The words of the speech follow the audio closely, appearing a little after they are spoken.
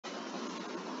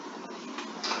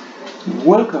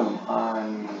Welcome,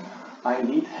 and I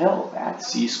need help at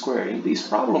c squared. In this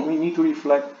problem, we need to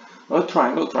reflect a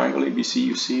triangle ABC.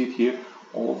 You see it here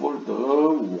over the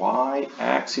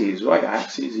y-axis.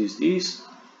 Y-axis is this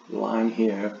line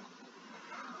here.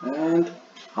 And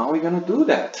how are we going to do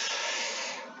that?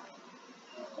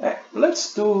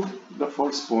 Let's do the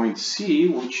first point C,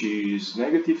 which is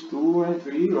 -2 and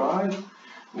 3, right?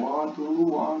 1, 2,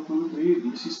 1, 2, 3.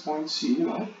 This is point C,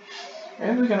 right?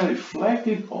 And we're going to reflect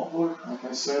it over, like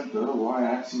I said, the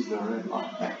y-axis, the red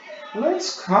line.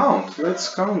 Let's count.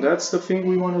 That's the thing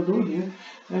we want to do here.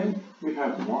 And we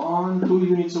have 1, 2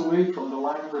 units away from the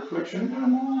line of reflection. We're going to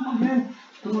move again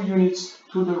 2 units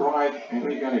to the right, and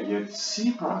we're going to get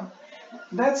C prime.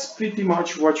 That's pretty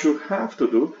much what you have to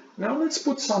do. Now let's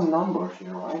put some numbers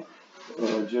here, right?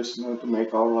 Just to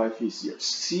make our life easier.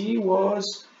 C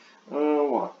was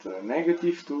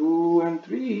 -2 and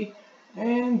 3,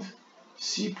 and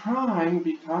C prime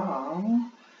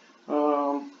become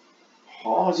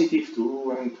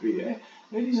 +2 and 3.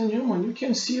 Ladies and gentlemen, you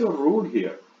can see a rule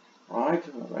here, right?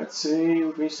 Let's say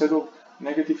instead of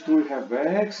 -2 we have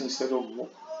x, instead of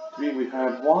 3 we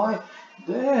have y,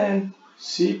 then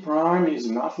C prime is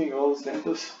nothing else than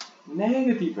the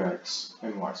 -x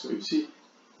and y. So you see,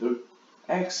 the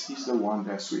x is the one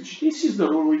that switches. This is the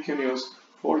rule we can use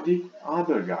for the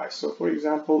other guys. So for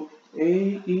example,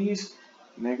 A is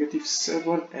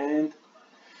 -7 and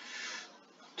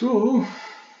 2.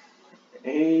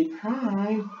 A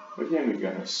prime, again we're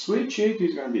going to switch it,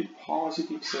 it's going to be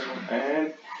 +7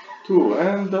 and 2.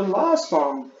 And the last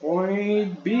one,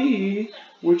 point B,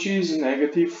 which is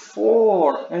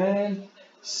 -4 and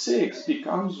 6,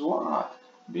 becomes what?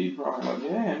 B prime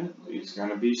again, it's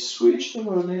going to be switched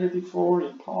over -4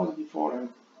 and +4, and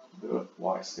the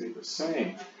y stay the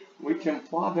same. We can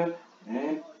plot them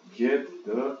and get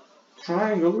the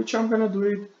triangle, which I'm going to do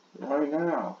it right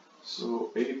now. So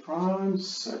A prime,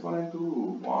 7 and 2,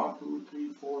 1, 2, 3,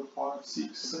 4, 5,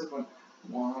 6, 7,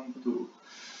 1, 2.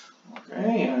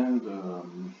 Okay, and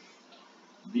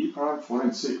B prime, 4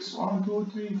 and 6, 1, 2,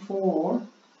 3, 4,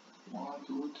 1,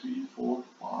 2, 3, 4,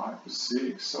 5,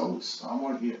 6, so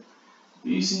somewhere here.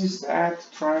 This is that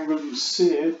triangle you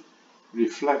see it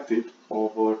reflected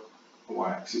over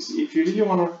y-axis. If you really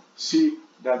want to see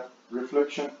that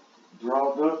reflection, draw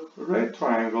the red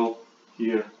triangle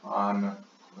here on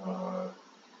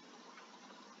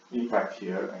impact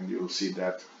here, and you'll see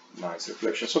that nice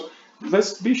reflection. So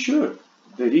let's be sure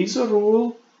there is a rule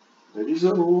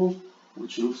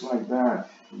which looks like that.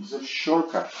 It's a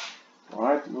shortcut.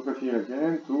 Alright, look at here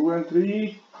again, 2 and 3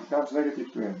 becomes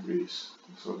 -2 and 3.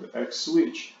 So the x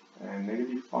switch, and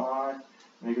 -5,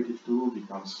 -2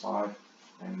 becomes 5,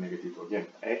 and negative again,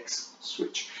 x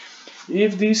switch.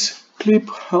 If this clip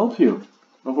helped you,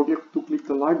 don't forget to click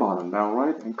the like button down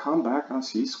right and come back on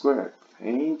C squared.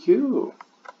 Thank you.